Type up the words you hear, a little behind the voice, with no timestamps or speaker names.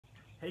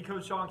Hey,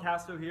 Coach Sean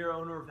Casto here,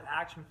 owner of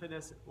Action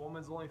Fitness,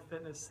 Women's Only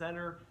Fitness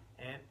Center,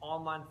 and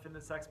online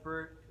fitness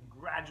expert.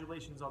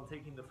 Congratulations on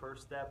taking the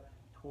first step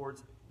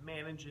towards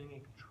managing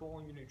and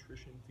controlling your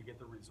nutrition to get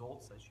the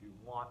results that you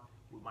want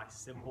with my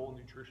simple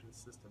nutrition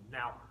system.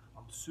 Now,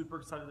 I'm super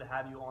excited to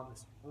have you on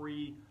this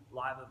free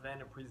live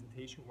event and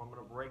presentation where I'm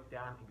going to break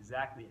down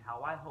exactly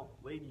how I help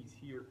ladies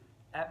here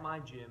at my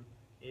gym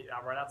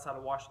right outside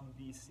of Washington,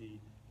 D.C.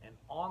 and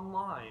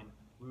online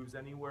lose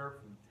anywhere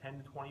from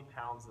 10 to 20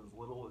 pounds in as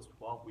little as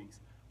 12 weeks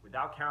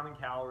without counting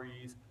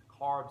calories,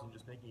 carbs, and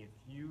just making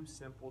a few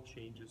simple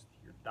changes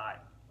to your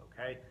diet,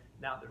 okay?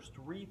 Now, there's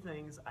three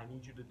things I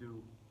need you to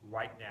do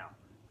right now.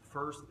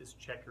 First is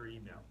check your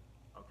email,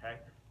 okay?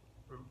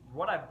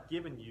 What I've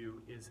given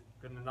you is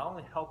going to not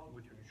only help you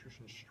with your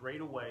nutrition straight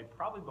away,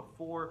 probably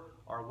before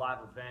our live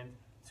event,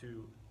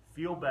 to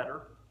feel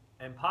better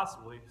and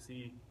possibly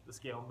see the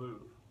scale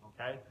move,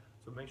 okay?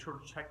 So make sure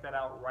to check that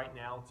out right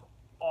now. It's an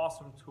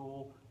awesome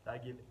tool that I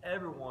give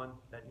everyone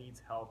that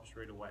needs help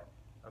straight away.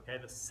 Okay,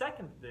 the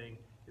second thing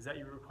is that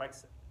you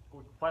request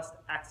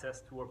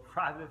access to a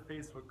private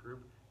Facebook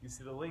group you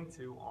see the link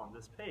to on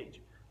this page.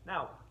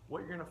 Now, what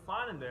you're going to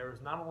find in there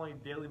is not only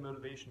daily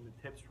motivation and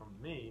tips from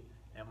me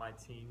and my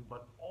team,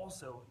 but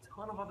also a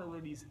ton of other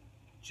ladies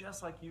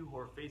just like you who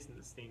are facing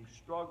the same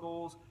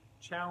struggles,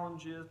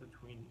 challenges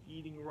between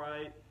eating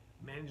right,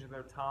 managing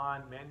their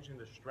time, managing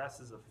the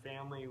stresses of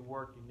family,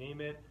 work, you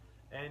name it.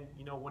 And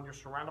you know, when you're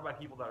surrounded by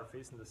people that are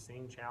facing the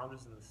same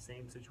challenges in the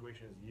same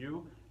situation as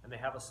you, and they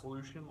have a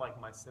solution like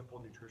my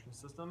simple nutrition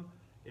system,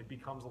 it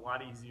becomes a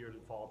lot easier to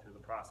follow through the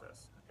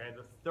process. Okay,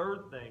 the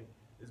third thing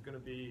is going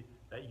to be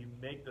that you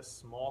make the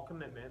small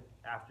commitment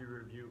after you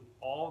review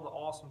all the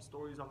awesome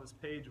stories on this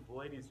page of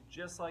ladies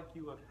just like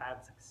you have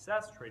had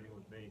success training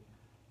with me,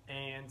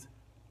 and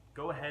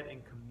go ahead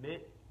and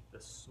commit the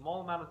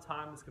small amount of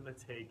time it's going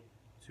to take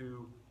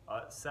to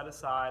set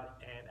aside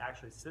and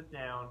actually sit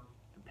down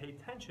and pay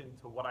attention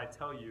to what I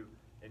tell you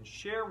and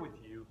share with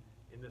you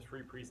in this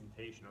free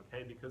presentation,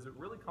 okay? Because it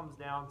really comes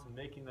down to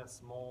making that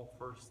small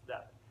first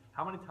step.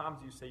 How many times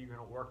do you say you're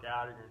going to work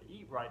out or you're going to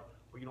eat right,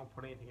 but you don't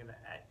put anything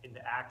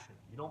into action?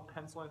 You don't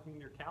pencil anything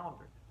in your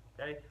calendar,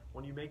 okay?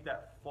 When you make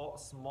that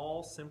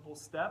small, simple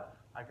step,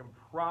 I can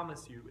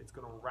promise you it's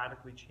going to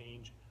radically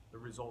change the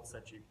results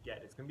that you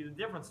get. It's going to be the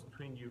difference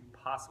between you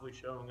possibly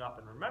showing up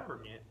and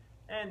remembering it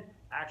and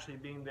actually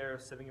being there,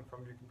 sitting in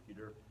front of your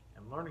computer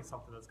and learning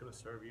something that's going to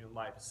serve you in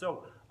life.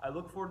 So I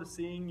look forward to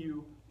seeing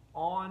you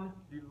on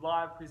the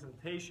live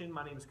presentation.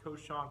 My name is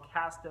Coach Sean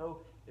Casto.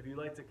 If you'd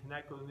like to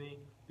connect with me,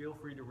 feel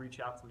free to reach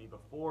out to me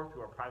before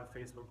through our private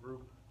Facebook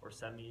group or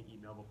send me an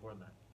email before then.